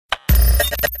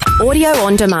Audio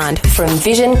on demand from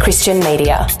Vision Christian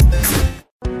Media.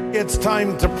 It's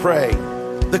time to pray.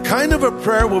 The kind of a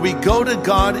prayer where we go to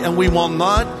God and we will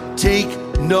not take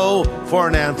no for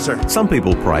an answer. Some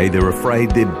people pray they're afraid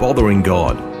they're bothering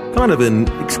God. Kind of an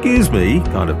excuse me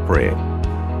kind of prayer.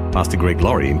 Pastor Greg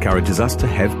Laurie encourages us to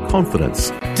have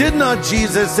confidence. Did not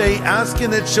Jesus say, ask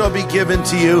and it shall be given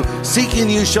to you, seek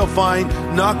and you shall find,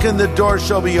 knock and the door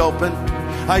shall be open?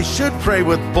 I should pray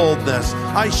with boldness.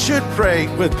 I should pray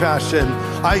with passion.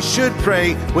 I should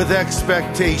pray with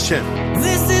expectation.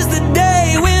 This is the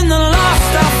day when the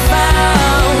lost are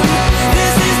found.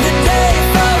 This is the day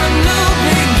for a new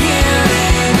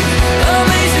beginning.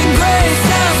 Amazing grace,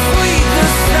 how sweet the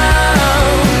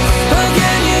sound.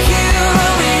 Again you hear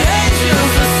all the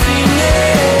angels are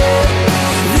singing.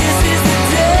 This is the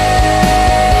day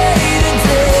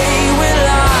when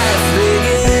life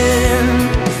begins.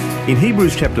 In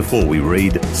Hebrews chapter 4 we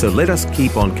read, "So let us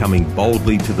keep on coming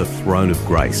boldly to the throne of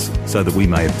grace, so that we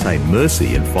may obtain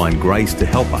mercy and find grace to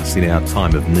help us in our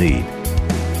time of need."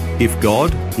 If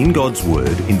God, in God's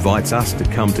word, invites us to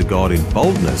come to God in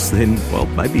boldness, then, well,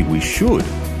 maybe we should.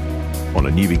 On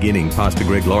A New Beginning, Pastor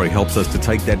Greg Laurie helps us to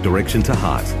take that direction to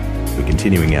heart. We're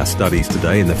continuing our studies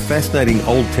today in the fascinating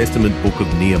Old Testament book of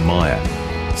Nehemiah.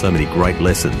 So many great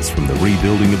lessons from the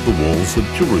rebuilding of the walls of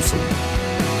Jerusalem.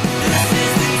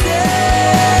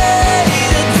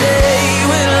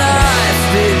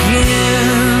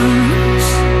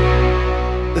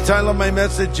 The title of my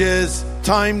message is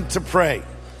Time to Pray.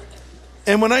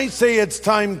 And when I say it's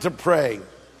time to pray,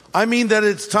 I mean that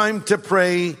it's time to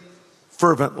pray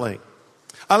fervently.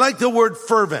 I like the word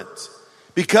fervent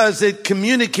because it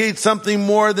communicates something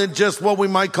more than just what we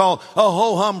might call a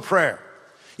ho-hum prayer.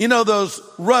 You know, those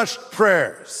rushed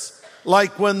prayers,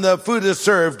 like when the food is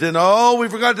served and, oh, we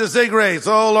forgot to say grace.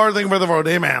 Oh, Lord, thank you for the food.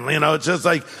 Amen. You know, it's just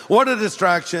like, what a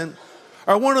distraction.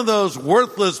 Or one of those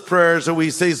worthless prayers that we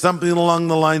say something along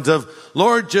the lines of,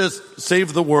 Lord, just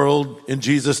save the world in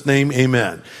Jesus' name,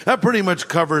 amen. That pretty much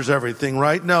covers everything,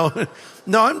 right? No,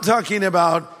 I'm talking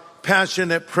about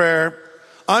passionate prayer.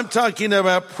 I'm talking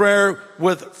about prayer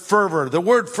with fervor. The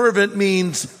word fervent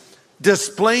means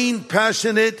displaying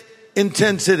passionate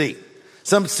intensity.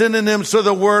 Some synonyms for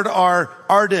the word are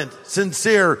ardent,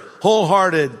 sincere,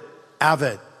 wholehearted,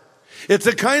 avid. It's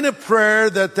a kind of prayer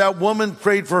that woman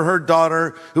prayed for her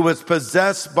daughter who was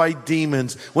possessed by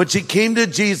demons. When she came to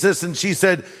Jesus and she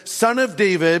said, Son of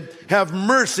David, have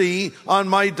mercy on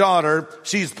my daughter.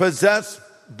 She's possessed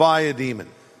by a demon.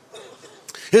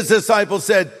 His disciples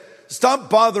said,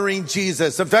 stop bothering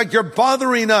Jesus. In fact, you're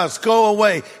bothering us. Go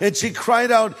away. And she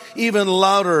cried out even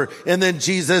louder. And then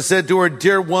Jesus said to her,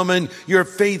 dear woman, your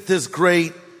faith is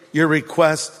great. Your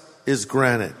request is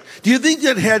granted. Do you think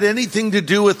that had anything to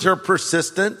do with her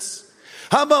persistence?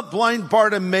 How about blind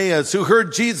Bartimaeus, who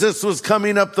heard Jesus was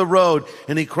coming up the road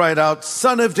and he cried out,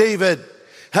 Son of David,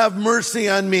 have mercy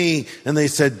on me. And they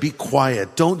said, be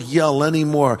quiet. Don't yell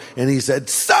anymore. And he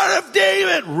said, Son of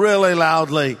David, really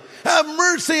loudly. Have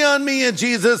mercy on me. And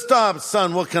Jesus stopped.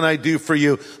 Son, what can I do for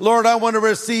you? Lord, I want to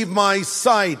receive my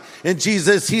sight. And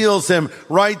Jesus heals him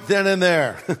right then and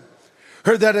there.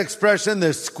 Heard that expression,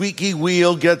 the squeaky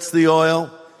wheel gets the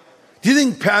oil? Do you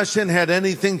think passion had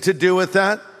anything to do with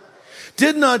that?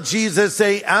 Did not Jesus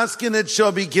say, ask and it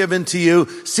shall be given to you,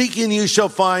 seek and you shall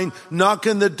find, knock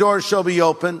and the door shall be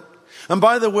open? And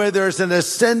by the way, there's an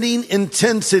ascending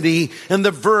intensity in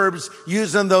the verbs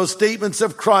used in those statements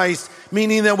of Christ,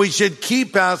 meaning that we should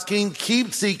keep asking,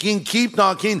 keep seeking, keep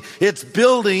knocking. It's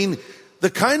building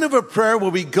the kind of a prayer where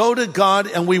we go to God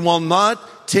and we will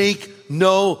not take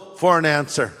no for an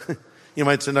answer. You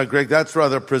might say, no, Greg, that's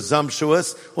rather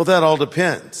presumptuous. Well, that all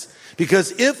depends.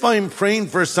 Because if I'm praying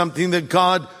for something that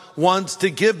God wants to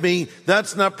give me,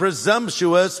 that's not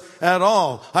presumptuous at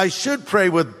all. I should pray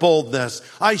with boldness.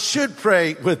 I should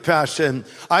pray with passion.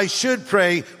 I should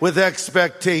pray with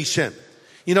expectation.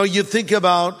 You know, you think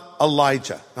about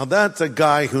Elijah. Now that's a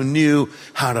guy who knew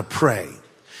how to pray.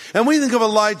 And we think of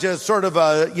Elijah as sort of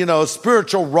a,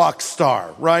 spiritual rock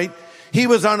star, right? He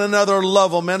was on another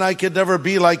level. Man, I could never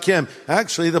be like him.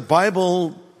 Actually, the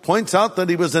Bible points out that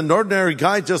he was an ordinary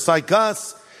guy just like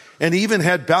us. And he even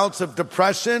had bouts of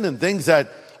depression and things that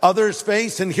others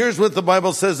face. And here's what the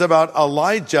Bible says about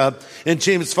Elijah in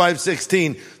James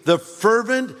 5:16. The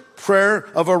fervent prayer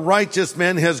of a righteous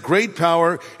man has great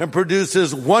power and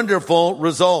produces wonderful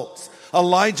results.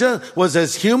 Elijah was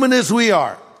as human as we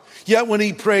are. Yet when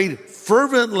he prayed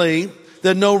fervently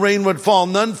that no rain would fall,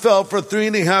 none fell for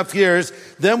 3.5 years.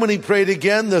 Then when he prayed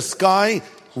again, the sky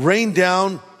rained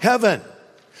down heaven.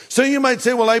 So you might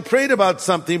say, well, I prayed about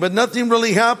something, but nothing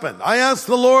really happened. I asked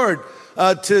the Lord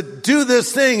to do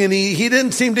this thing, and he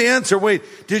didn't seem to answer. Wait,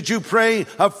 did you pray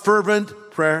a fervent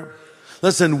prayer?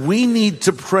 Listen, we need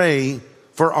to pray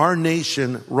for our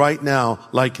nation right now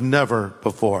like never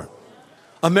before.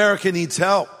 America needs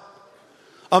help.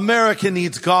 America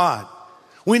needs God.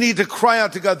 We need to cry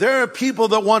out to God. There are people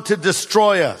that want to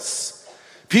destroy us.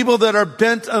 People that are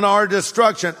bent on our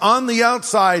destruction on the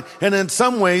outside and in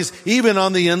some ways even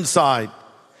on the inside.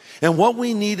 And what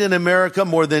we need in America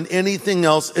more than anything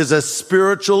else is a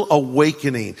spiritual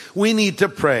awakening. We need to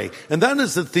pray. And that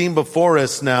is the theme before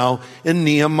us now in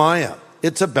Nehemiah.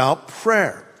 It's about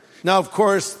prayer. Now, of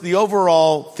course, the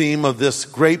overall theme of this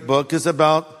great book is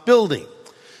about building,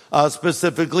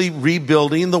 specifically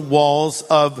rebuilding the walls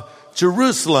of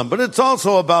Jerusalem. But it's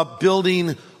also about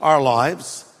building our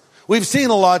lives. We've seen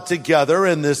a lot together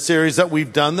in this series that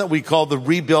we've done that we call the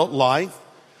Rebuilt Life.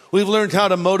 We've learned how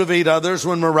to motivate others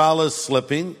when morale is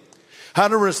slipping, how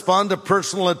to respond to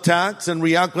personal attacks and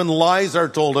react when lies are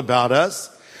told about us,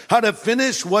 how to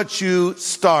finish what you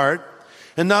start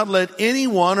and not let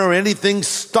anyone or anything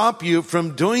stop you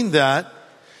from doing that.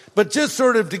 But just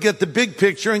sort of to get the big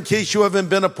picture, in case you haven't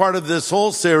been a part of this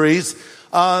whole series,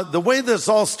 the way this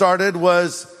all started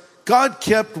was God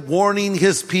kept warning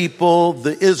his people,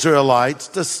 the Israelites,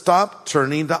 to stop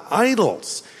turning to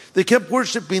idols. They kept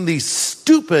worshiping these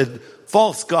stupid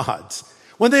false gods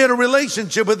when they had a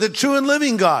relationship with the true and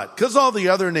living God, because all the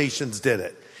other nations did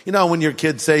it. You know, when your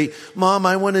kids say, Mom,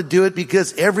 I want to do it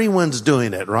because everyone's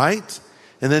doing it, right?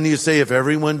 And then you say, if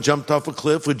everyone jumped off a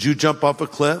cliff, would you jump off a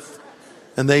cliff?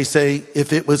 And they say,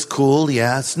 if it was cool,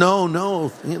 yes.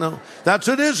 No, that's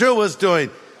what Israel was doing.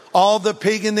 All the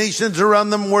pagan nations around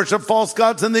them worship false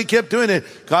gods, and they kept doing it.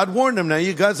 God warned them, now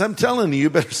you guys, I'm telling you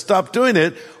better stop doing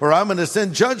it, or I'm going to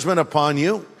send judgment upon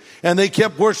you. And they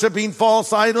kept worshiping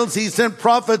false idols. He sent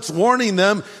prophets warning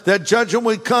them that judgment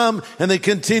would come, and they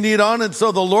continued on. And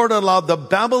so the Lord allowed the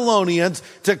Babylonians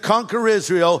to conquer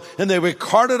Israel, and they were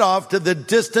carted off to the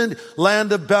distant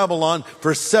land of Babylon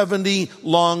for 70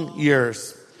 long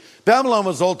years. Babylon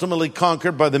was ultimately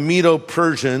conquered by the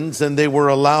Medo-Persians, and they were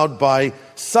allowed by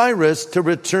Cyrus to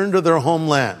return to their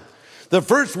homeland. The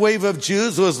first wave of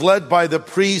Jews was led by the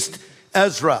priest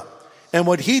Ezra. And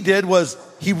what he did was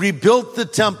he rebuilt the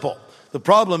temple. The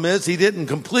problem is he didn't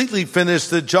completely finish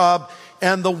the job,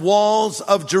 and the walls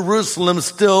of Jerusalem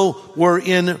still were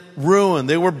in ruin.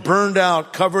 They were burned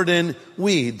out, covered in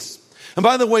weeds. And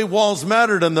by the way, walls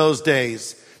mattered in those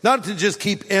days. Not to just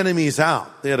keep enemies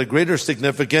out. They had a greater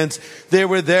significance. They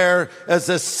were there as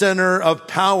a center of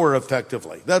power,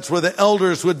 effectively. That's where the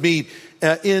elders would meet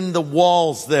in the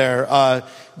walls there.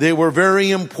 They were very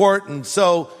important.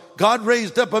 So God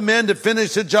raised up a man to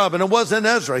finish the job, and it wasn't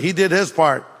Ezra. He did his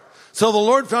part. So the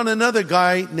Lord found another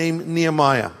guy named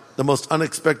Nehemiah, the most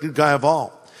unexpected guy of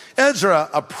all.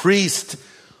 Ezra, a priest,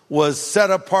 was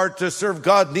set apart to serve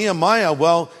God. Nehemiah,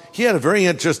 well, he had a very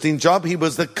interesting job. He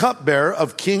was the cupbearer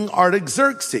of King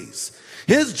Artaxerxes.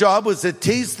 His job was to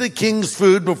taste the king's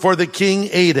food before the king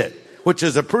ate it, which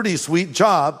is a pretty sweet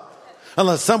job.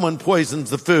 Unless someone poisons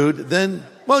the food, then,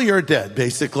 well, you're dead,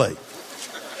 basically.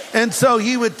 And so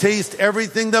he would taste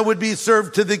everything that would be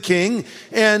served to the king.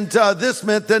 And this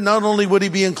meant that not only would he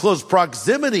be in close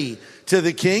proximity to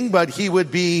the king, but he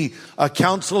would be a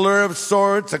counselor of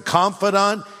sorts, a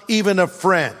confidant, even a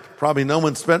friend. Probably no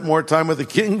one spent more time with the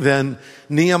king than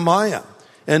Nehemiah.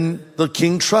 And the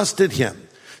king trusted him.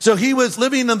 So he was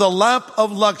living in the lap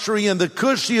of luxury and the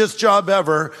cushiest job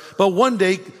ever. But one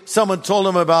day, someone told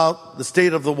him about the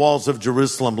state of the walls of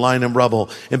Jerusalem lying in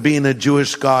rubble. And being a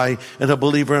Jewish guy and a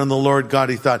believer in the Lord God,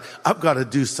 he thought, I've got to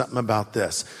do something about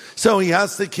this. So he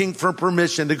asked the king for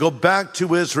permission to go back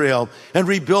to Israel and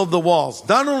rebuild the walls.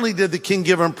 Not only did the king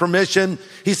give him permission,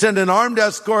 he sent an armed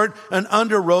escort and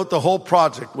underwrote the whole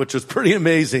project, which was pretty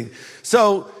amazing.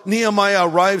 So Nehemiah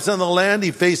arrives on the land. He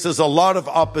faces a lot of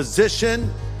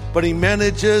opposition, but he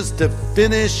manages to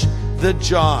finish the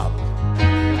job.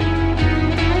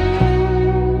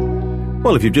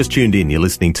 Well, if you've just tuned in, you're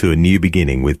listening to A New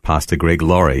Beginning with Pastor Greg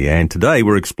Laurie, and today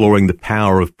we're exploring the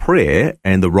power of prayer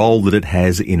and the role that it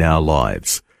has in our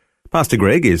lives. Pastor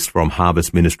Greg is from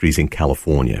Harvest Ministries in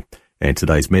California, and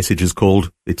today's message is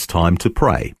called It's Time to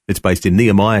Pray. It's based in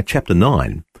Nehemiah chapter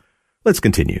 9. Let's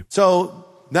continue. So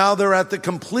now they're at the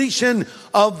completion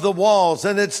of the walls,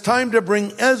 and it's time to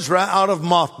bring Ezra out of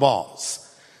mothballs.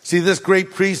 See, this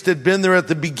great priest had been there at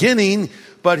the beginning,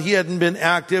 but he hadn't been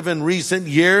active in recent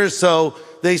years, so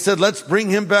they said, let's bring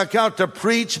him back out to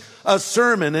preach a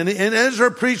sermon. And Ezra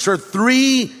preached for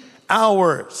 3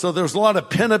 hours. So there was a lot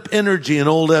of pent-up energy in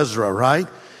old Ezra, right?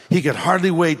 He could hardly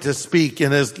wait to speak.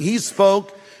 And as he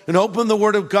spoke and opened the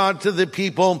word of God to the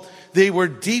people, they were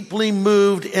deeply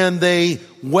moved and they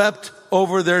wept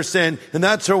over their sin. And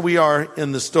that's where we are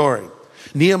in the story.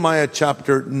 Nehemiah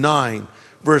chapter 9,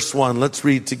 verse 1. Let's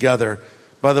read together.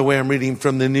 By the way, I'm reading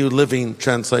from the New Living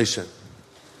Translation.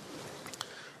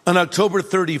 On October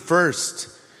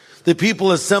 31st, the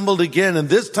people assembled again, and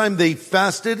this time they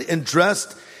fasted and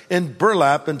dressed in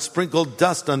burlap and sprinkled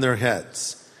dust on their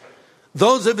heads.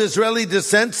 Those of Israeli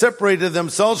descent separated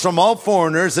themselves from all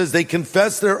foreigners as they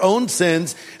confessed their own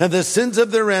sins and the sins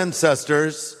of their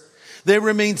ancestors. They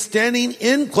remained standing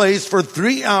in place for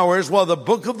 3 hours while the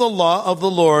book of the law of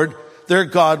the Lord, their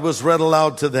God, was read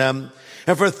aloud to them.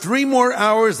 And for 3 more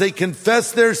hours they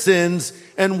confessed their sins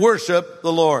and worshiped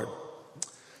the Lord.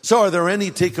 So are there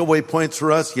any takeaway points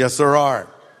for us? Yes, there are.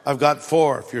 I've got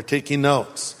 4 if you're taking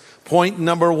notes. Point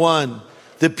number 1,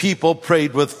 the people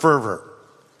prayed with fervor.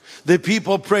 The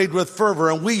people prayed with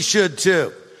fervor, and we should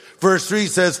too. Verse 3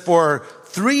 says, for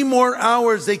 3 more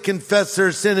hours they confessed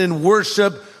their sin and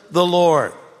worshiped the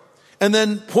Lord. And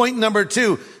then point number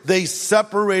 2, they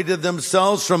separated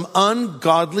themselves from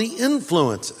ungodly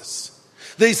influences.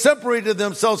 They separated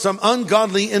themselves from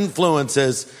ungodly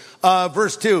influences.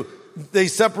 Verse 2, they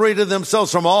separated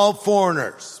themselves from all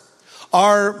foreigners.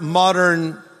 Our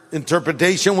modern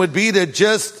interpretation would be to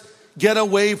just get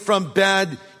away from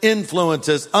bad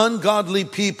influences, ungodly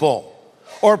people,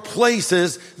 or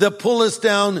places that pull us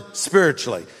down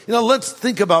spiritually. Let's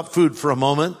think about food for a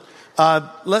moment.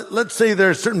 Let's say there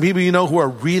are certain people who are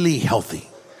really healthy.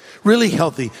 Really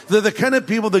healthy. They're the kind of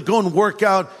people that go and work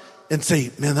out and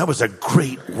say, man, that was a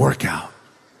great workout.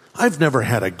 I've never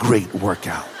had a great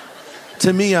workout.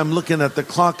 To me, I'm looking at the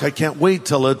clock. I can't wait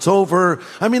till it's over.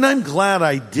 I'm glad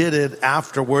I did it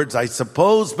afterwards, I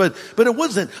suppose, but it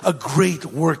wasn't a great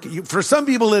work. For some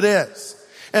people it is.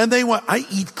 And I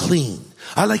eat clean.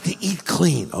 I like to eat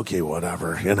clean. Okay,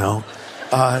 whatever,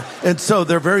 and so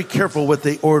they're very careful what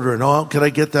they order. And, can I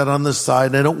get that on the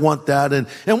side? I don't want that.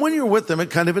 And when you're with them,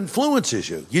 it kind of influences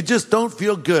you. You just don't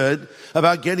feel good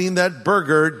about getting that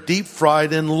burger deep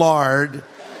fried in lard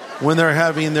when they're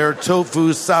having their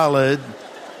tofu salad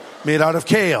made out of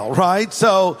kale, right?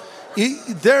 So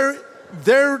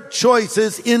their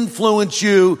choices influence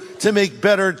you to make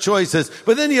better choices.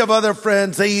 But then you have other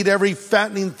friends, they eat every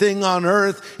fattening thing on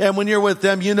earth, and when you're with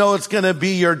them, it's going to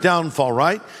be your downfall,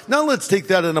 right? Now let's take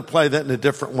that and apply that in a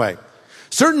different way.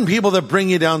 Certain people that bring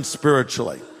you down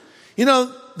spiritually,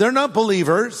 they're not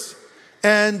believers,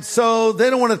 and so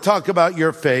they don't want to talk about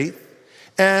your faith.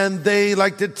 And they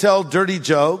like to tell dirty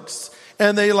jokes,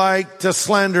 and they like to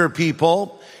slander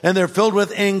people, and they're filled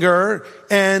with anger.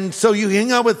 And so you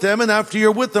hang out with them, and after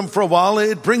you're with them for a while,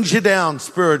 it brings you down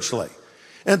spiritually.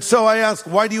 And so I ask,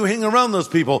 why do you hang around those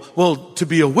people? Well, to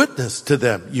be a witness to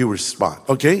them, you respond.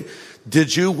 Okay?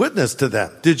 Did you witness to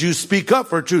them? Did you speak up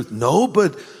for truth? No,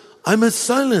 but I'm a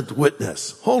silent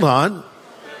witness. Hold on.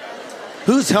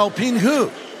 Who's helping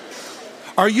who?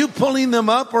 Are you pulling them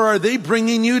up, or are they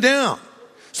bringing you down?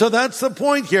 So that's the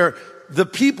point here. The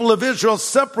people of Israel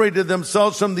separated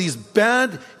themselves from these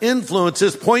bad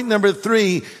influences. Point number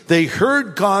 3, they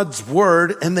heard God's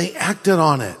word and they acted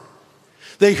on it.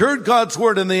 They heard God's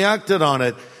word and they acted on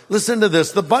it. Listen to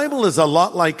this. The Bible is a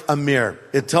lot like a mirror.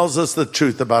 It tells us the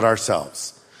truth about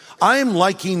ourselves. I am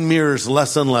liking mirrors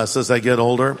less and less as I get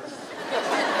older.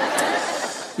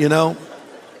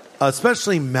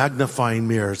 Especially magnifying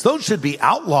mirrors. Those should be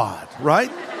outlawed, right?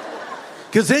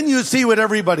 Because then you see what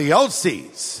everybody else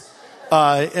sees.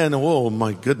 And oh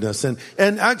my goodness. And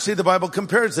actually the Bible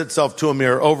compares itself to a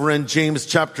mirror over in James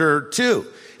chapter 2.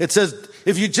 It says,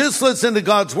 if you just listen to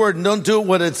God's word and don't do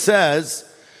what it says,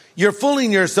 you're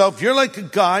fooling yourself. You're like a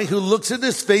guy who looks at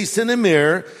his face in a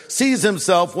mirror, sees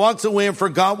himself, walks away and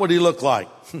forgot what he looked like.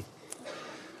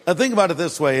 Now think about it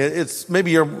this way. It's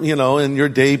maybe you're, in your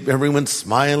day, everyone's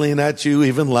smiling at you,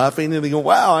 even laughing, and you go,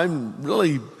 wow, I'm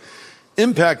really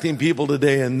impacting people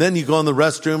today. And then you go in the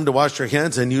restroom to wash your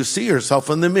hands and you see yourself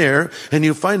in the mirror and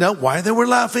you find out why they were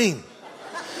laughing.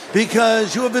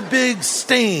 Because you have a big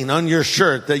stain on your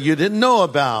shirt that you didn't know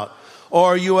about.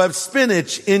 Or you have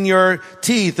spinach in your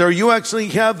teeth. Or you actually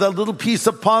have that little piece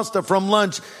of pasta from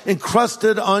lunch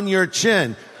encrusted on your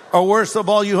chin. Or worst of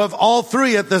all, you have all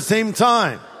 3 at the same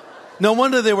time. No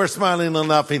wonder they were smiling and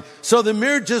laughing. So the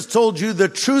mirror just told you the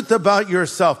truth about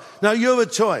yourself. Now you have a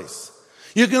choice.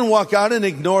 You can walk out and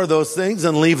ignore those things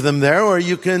and leave them there, or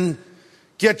you can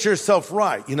get yourself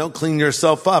right, clean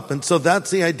yourself up. And so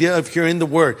that's the idea of hearing the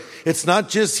word. It's not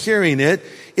just hearing it,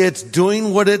 it's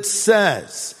doing what it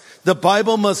says. The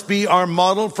Bible must be our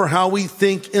model for how we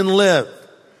think and live.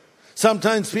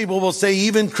 Sometimes people will say,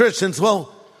 even Christians,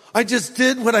 well, I just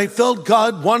did what I felt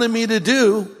God wanted me to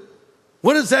do.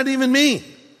 What does that even mean?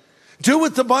 Do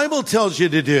what the Bible tells you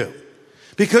to do,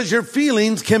 because your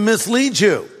feelings can mislead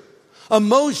you.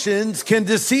 Emotions can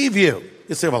deceive you.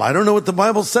 You say, well, I don't know what the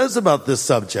Bible says about this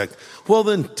subject. Well,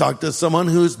 then talk to someone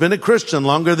who's been a Christian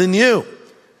longer than you.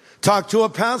 Talk to a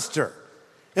pastor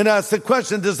and ask the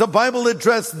question, does the Bible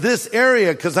address this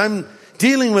area? Because I'm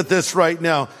dealing with this right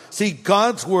now. See,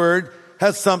 God's word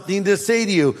has something to say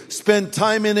to you. Spend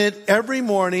time in it every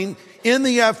morning, in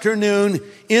the afternoon,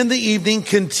 in the evening.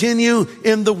 Continue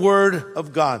in the word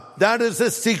of God. That is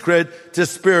the secret to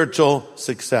spiritual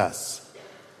success.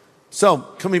 So,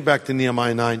 coming back to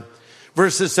Nehemiah 9,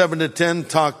 verses 7 to 10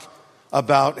 talk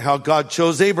about how God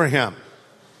chose Abraham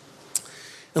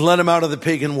and led him out of the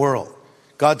pagan world.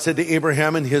 God said to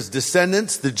Abraham and his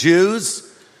descendants, the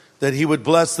Jews, that he would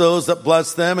bless those that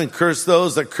bless them and curse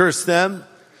those that curse them.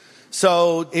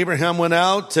 So Abraham went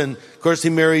out, and of course he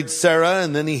married Sarah,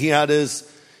 and then he had his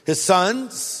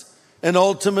sons, and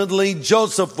ultimately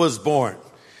Joseph was born.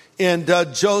 And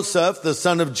Joseph, the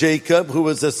son of Jacob, who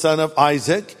was the son of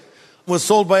Isaac, was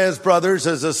sold by his brothers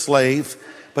as a slave,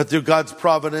 but through God's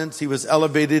providence, he was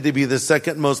elevated to be the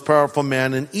second most powerful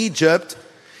man in Egypt.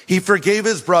 He forgave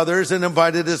his brothers and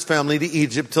invited his family to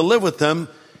Egypt to live with them,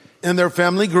 and their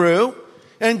family grew,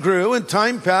 and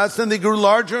time passed, and they grew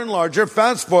larger and larger.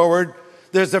 Fast forward,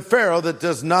 there's a Pharaoh that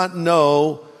does not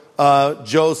know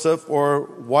Joseph or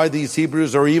why these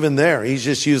Hebrews are even there. He's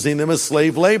just using them as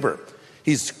slave labor.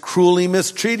 He's cruelly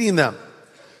mistreating them.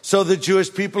 So the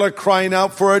Jewish people are crying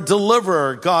out for a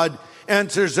deliverer. God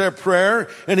answers their prayer,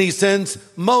 and he sends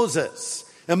Moses.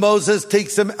 And Moses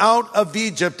takes them out of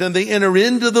Egypt, and they enter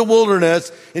into the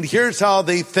wilderness. And here's how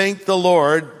they thank the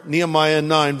Lord. Nehemiah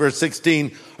 9, verse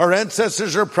 16. Our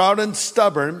ancestors are proud and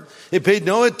stubborn. They paid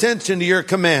no attention to your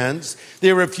commands.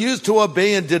 They refused to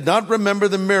obey and did not remember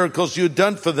the miracles you had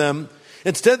done for them.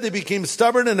 Instead, they became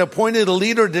stubborn and appointed a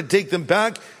leader to take them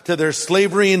back to their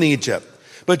slavery in Egypt.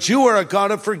 But you are a God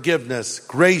of forgiveness,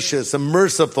 gracious and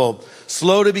merciful,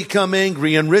 slow to become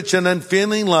angry, and rich in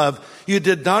unfailing love. You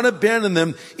did not abandon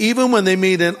them, even when they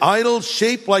made an idol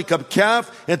shaped like a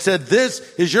calf and said, this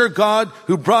is your God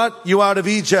who brought you out of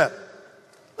Egypt.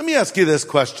 Let me ask you this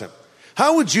question.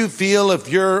 How would you feel if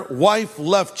your wife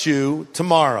left you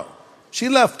tomorrow? She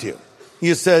left you.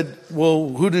 You said, well,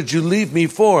 who did you leave me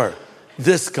for?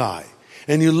 This guy.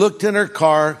 And you looked in her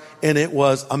car, and it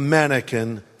was a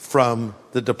mannequin from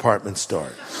the department store.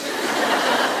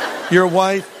 Your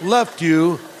wife left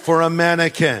you for a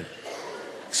mannequin.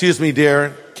 Excuse me,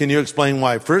 dear, can you explain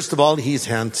why? First of all, he's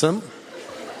handsome,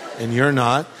 and you're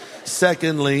not.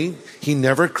 Secondly, he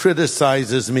never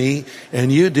criticizes me,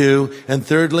 and you do. And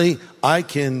thirdly, I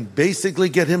can basically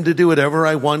get him to do whatever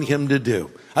I want him to do.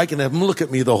 I can have him look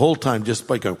at me the whole time just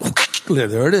by going,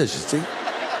 there it is, you see?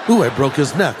 Ooh, I broke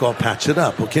his neck. I'll patch it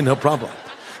up. Okay, no problem.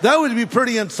 That would be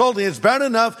pretty insulting. It's bad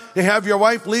enough to have your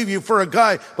wife leave you for a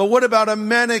guy, but what about a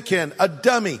mannequin, a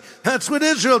dummy? That's what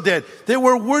Israel did. They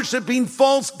were worshiping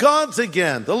false gods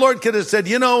again. The Lord could have said,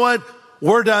 you know what?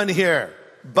 We're done here.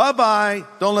 Bye-bye.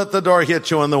 Don't let the door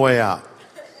hit you on the way out.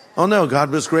 Oh no,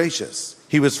 God was gracious.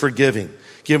 He was forgiving,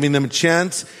 giving them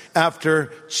chance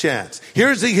after chance.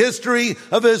 Here's the history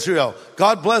of Israel.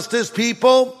 God blessed his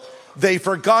people. They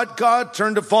forgot God,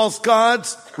 turned to false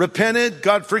gods, repented,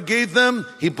 God forgave them,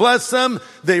 he blessed them.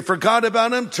 They forgot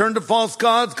about him, turned to false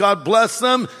gods, God blessed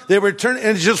them. They returned,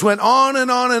 and it just went on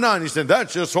and on and on. He said,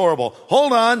 that's just horrible.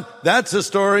 Hold on, that's the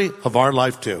story of our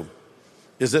life too.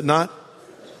 Is it not?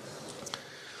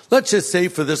 Let's just say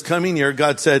for this coming year,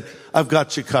 God said, I've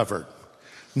got you covered.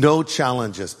 No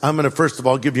challenges. I'm going to, first of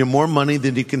all, give you more money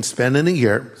than you can spend in a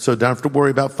year, so don't have to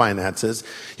worry about finances.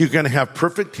 You're going to have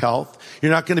perfect health.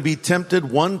 You're not going to be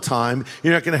tempted one time.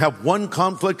 You're not going to have one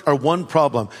conflict or one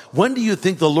problem. When do you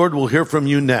think the Lord will hear from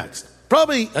you next?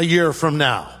 Probably a year from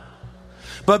now.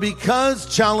 But because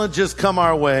challenges come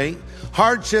our way,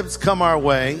 hardships come our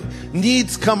way,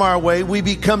 needs come our way, we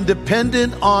become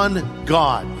dependent on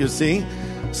God, you see?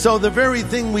 So the very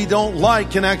thing we don't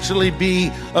like can actually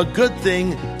be a good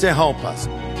thing to help us.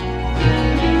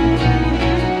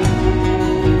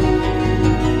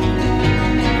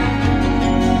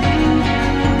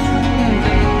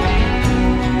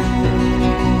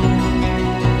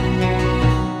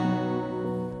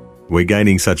 We're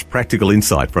gaining such practical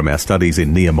insight from our studies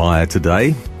in Nehemiah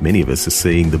today. Many of us are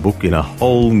seeing the book in a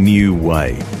whole new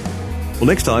way. Well,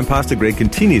 next time, Pastor Greg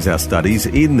continues our studies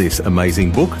in this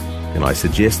amazing book, and I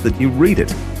suggest that you read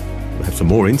it. We'll have some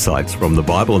more insights from the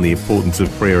Bible and the importance of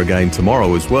prayer again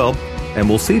tomorrow as well, and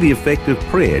we'll see the effect of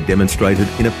prayer demonstrated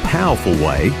in a powerful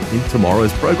way in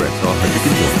tomorrow's program. So I hope you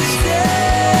can join us.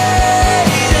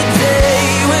 The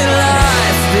day when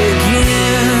life begins.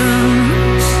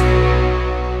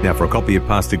 Now, for a copy of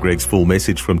Pastor Greg's full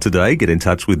message from today, get in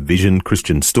touch with Vision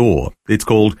Christian Store. It's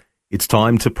called It's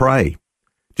Time to Pray.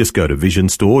 Just go to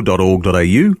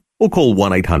visionstore.org.au or call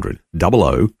 1-800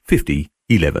 00 50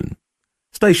 11.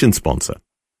 Station sponsor.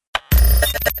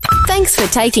 Thanks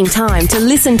for taking time to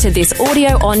listen to this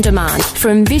audio on demand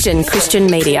from Vision Christian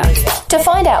Media. To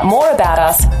find out more about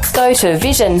us, go to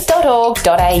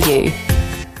vision.org.au.